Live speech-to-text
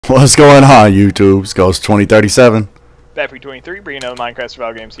What's going on, YouTube? Ghost 2037. Battery23, bringing another Minecraft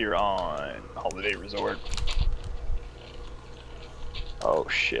survival games here on Holiday Resort. Oh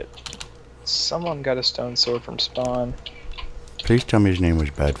shit. Someone got a stone sword from spawn. Please tell me his name was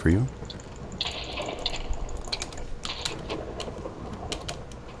bad for you.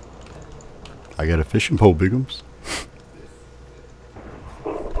 I got a fishing pole, Bigums.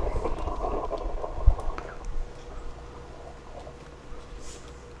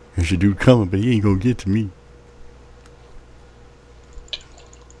 There's your dude coming, but he ain't gonna get to me.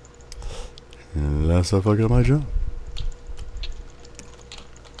 Unless I fuck up my job.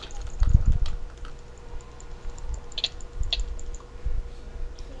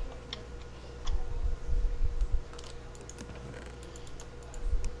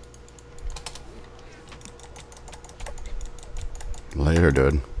 Later,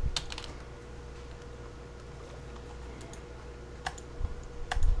 dude.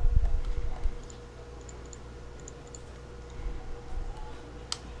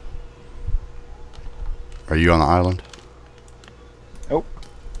 Are you on the island? Nope.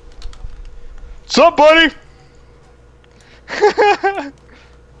 What's up, buddy? That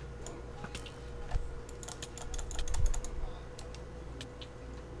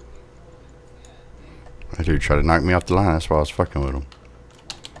dude tried to knock me off the line. That's why I was fucking with him.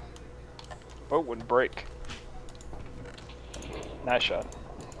 Boat wouldn't break. Nice shot.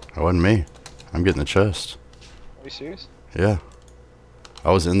 That wasn't me. I'm getting the chest. Are you serious? Yeah.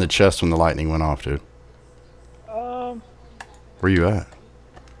 I was in the chest when the lightning went off, dude. Where you at?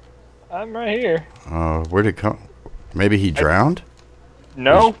 I'm right here. Where'd it come? Maybe he drowned?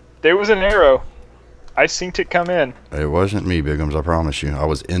 No, there was an arrow. I synced it come in. It wasn't me, Bigums, I promise you. I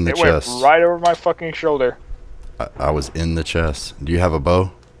was in the It chest. went right over my fucking shoulder. I was in the chest. Do you have a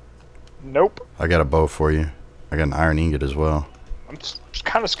bow? Nope. I got a bow for you. I got an iron ingot as well. I'm just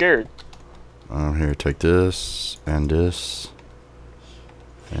kind of scared. Here, take this and this.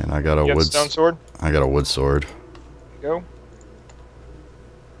 And I got a You have wood a stone sword? I got a wood sword. Go.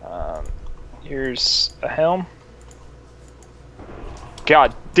 Here's a helm.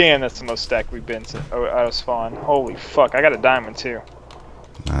 God damn, that's the most stacked we've been since out of spawn. Holy fuck, I got a diamond too.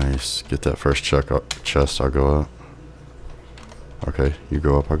 Nice. Get that first chest, I'll go up. Okay, you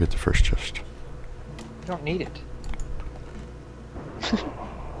go up, I'll get the first chest. You don't need it.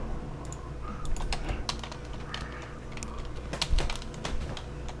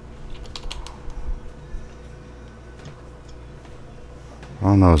 I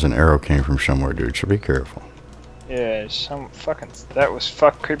don't know, as an arrow came from somewhere, dude. So be careful. Yeah, some fucking... That was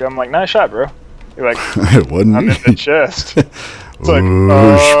fuck creepy. I'm like, nice shot, bro. You're like, it wasn't I'm me. in the chest. It's like,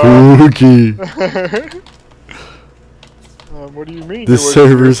 spooky. what do you mean? This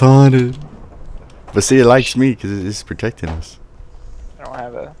server's haunted. But see, it likes me because it's protecting us. I don't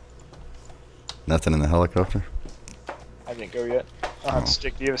have a... Nothing in the helicopter? I didn't go yet. I don't have a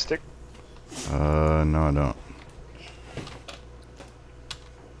stick. Do you have a stick? No, I don't.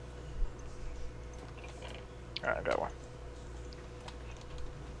 Alright, I got one.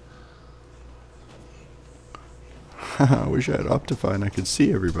 I wish I had Optify and I could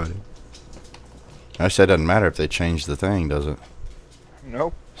see everybody. Actually, that doesn't matter if they change the thing, does it?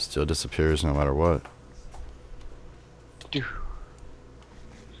 Nope. Still disappears no matter what.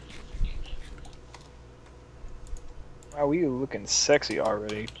 Wow, we looking sexy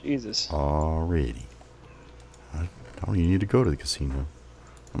already. Jesus. Already. I don't even need to go to the casino.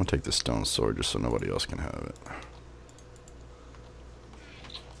 I'm gonna take the stone sword just so nobody else can have it.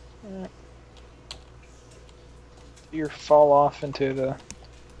 You fall off into the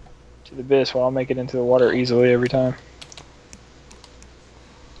abyss while I make it into the water easily every time.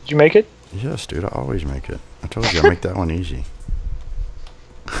 Did you make it? Yes, dude, I always make it. I told you I make that one easy.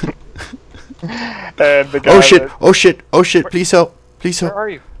 And the guy Oh shit! Oh shit! Oh shit! Please help! Please help! Where are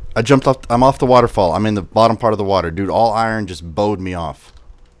you? I jumped off. I'm off the waterfall. I'm in the bottom part of the water, dude. All iron just bowed me off.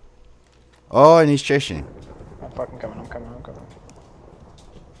 Oh, and he's chasing. I'm fucking coming. I'm coming. I'm coming.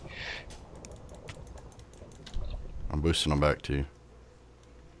 I'm boosting him back to you.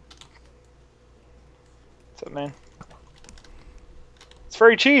 What's up, man? It's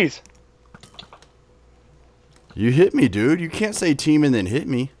furry cheese. You hit me, dude. You can't say team and then hit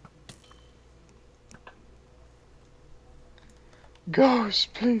me.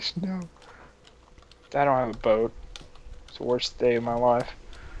 Ghost, please no. I don't have a boat. It's the worst day of my life.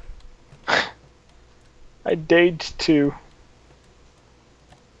 I date too.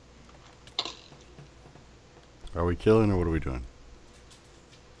 Are we killing or what are we doing?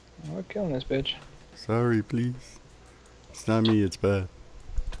 We're killing this bitch. Sorry, please. It's not me, it's bad.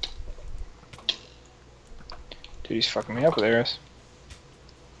 Dude, he's fucking me up with arrows.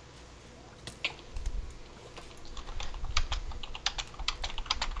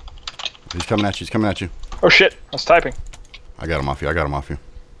 He's coming at you. He's coming at you. Oh shit! I was typing. I got him off you. I got him off you.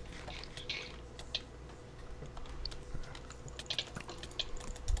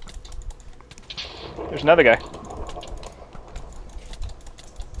 There's another guy.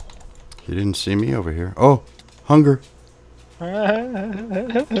 He didn't see me over here. Oh, hunger.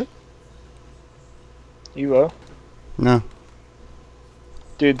 You low? No.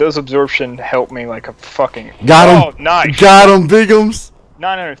 Dude, those absorption helped me like a fucking. Got him. Oh, nice. Got him, Bigums.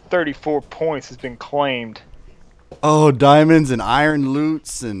 934 points has been claimed. Oh, diamonds and iron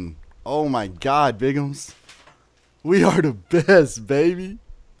loots and oh my God, Bigums. We are the best, baby.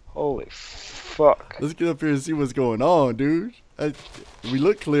 Holy fuck. Let's get up here and see what's going on, dude. We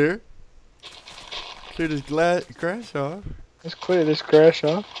look clear. Clear this crash off. Let's clear this crash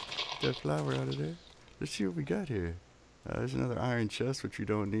off. That flower out of there. Let's see what we got here. There's another iron chest, which you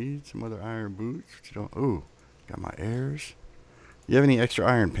don't need. Some other iron boots, which you don't. Ooh, got my airs. You have any extra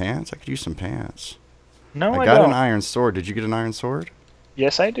iron pants? I could use some pants. No, I I got don't. an iron sword. Did you get an iron sword?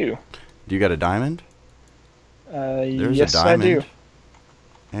 Yes, I do. Do you got a diamond? There's yes, a diamond. I do.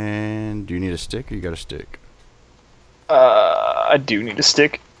 And do you need a stick or you got a stick? I do need a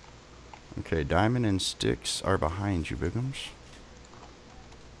stick. Okay, diamond and sticks are behind you, Bigums.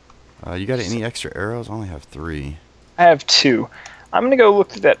 You got any extra arrows? I only have 3. I have 2. I'm gonna go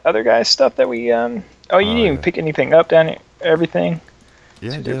look at that other guy's stuff that we Oh, you didn't even pick anything up down here. Everything.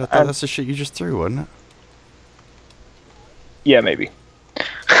 Yeah, I did. I thought that's the shit you just threw, wasn't it? Yeah, maybe.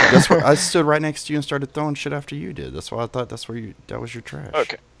 That's where I stood right next to you and started throwing shit after you did. That's why I thought that was your trash.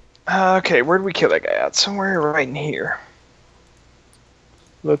 Okay. Okay, where'd we kill that guy at? Somewhere right in here.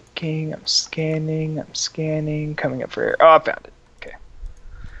 Looking, I'm scanning, coming up for air. Oh, I found it. Okay.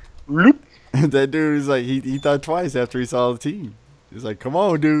 Loop. That dude was like, he thought twice after he saw the team. He's like, come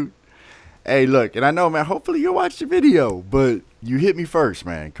on, dude. Hey, look, and I know, man, hopefully you'll watch the video, but you hit me first,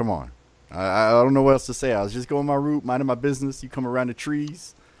 man. Come on. I don't know what else to say. I was just going my route, minding my business. You come around the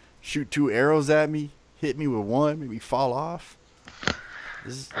trees, shoot 2 arrows at me, hit me with 1, make me fall off.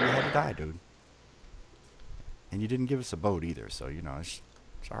 You had to die, dude. And you didn't give us a boat either, so, you know,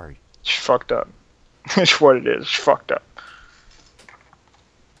 sorry. It's fucked up. It's what it is. It's fucked up.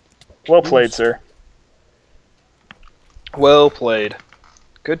 Well played, sir. Well played.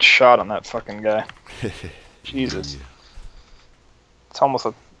 Good shot on that fucking guy. Jesus. Yeah. It's almost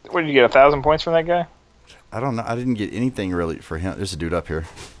a... What did you get, 1,000 points from that guy? I don't know. I didn't get anything really for him. There's a dude up here.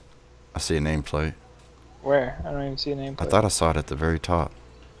 I see a nameplate. Where? I don't even see a nameplate. I thought I saw it at the very top.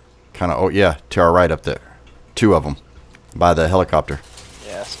 Kind of, oh yeah, to our right up there. 2 of them. By the helicopter.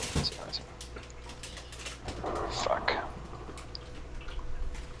 Yeah, I see. Fuck.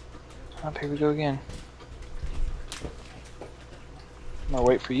 Up here we go again. I'm gonna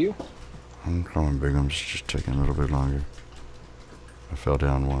wait for you. I'm coming, big. I'm just taking a little bit longer. I fell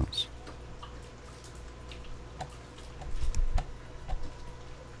down once.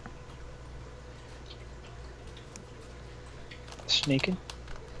 Sneaking.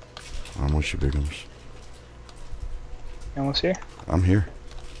 I'm with you, Bigums. You almost here? I'm here.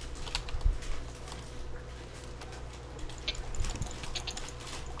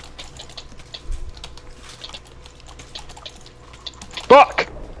 Fuck!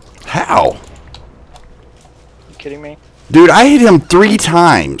 How? You kidding me? Dude, I hit him 3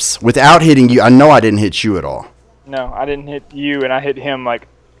 times without hitting you. I know I didn't hit you at all. No, I didn't hit you, and I hit him like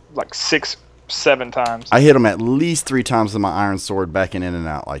 6, 7 times. I hit him at least 3 times with my iron sword, backing in and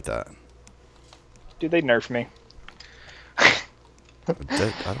out like that. Dude, they nerfed me. I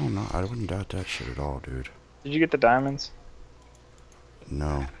don't know. I wouldn't doubt that shit at all, dude. Did you get the diamonds?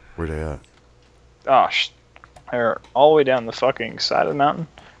 No. Where they at? Oh, they're all the way down the fucking side of the mountain.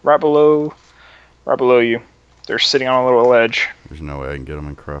 Right below you. They're sitting on a little ledge. There's no way I can get them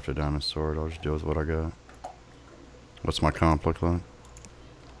and craft a diamond sword. I'll just deal with what I got. What's my comp look like?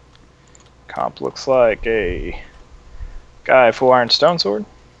 Comp looks like a guy full iron stone sword.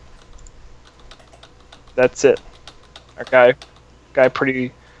 That's it. Our guy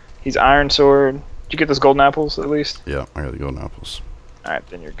pretty. He's iron sword. Did you get those golden apples at least? Yeah, I got the golden apples. All right,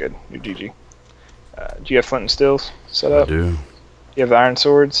 then you're good. You're GG. Do you have flint and stills set up? I do. You have the iron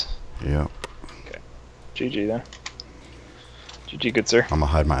swords? Yeah. Okay. GG then. GG, good sir. I'm gonna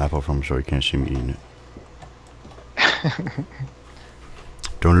hide my apple from him so he can't see me eating it.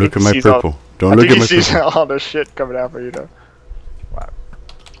 Don't look at my purple. Don't look at my purple. He sees purple. all the shit coming out for you though. Wow.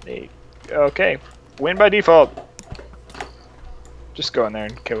 Hey. Okay. Win by default. Just go in there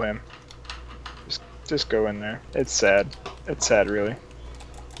and kill him. Just go in there. It's sad. It's sad, really.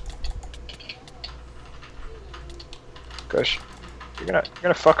 Gosh, you're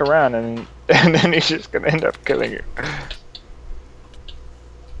gonna fuck around and then he's just gonna end up killing you.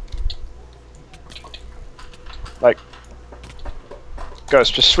 Like,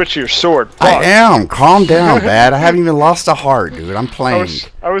 Ghost, just switch your sword. I am. Calm down, Bad. I haven't even lost a heart, dude. I'm playing.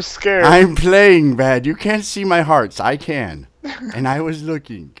 I was scared. I'm playing, Bad. You can't see my hearts. I can. And I was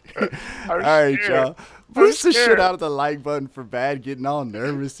looking. All right, y'all. Push the shit out of the like button for Bad getting all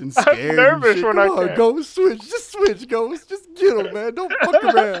nervous and scared. I'm nervous and when Come I on, can. go switch. Just switch, Ghost. Just get him, man. Don't fuck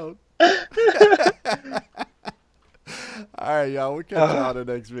around. All right, y'all. We'll catch y'all in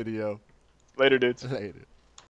the next video. Later, dudes. Later.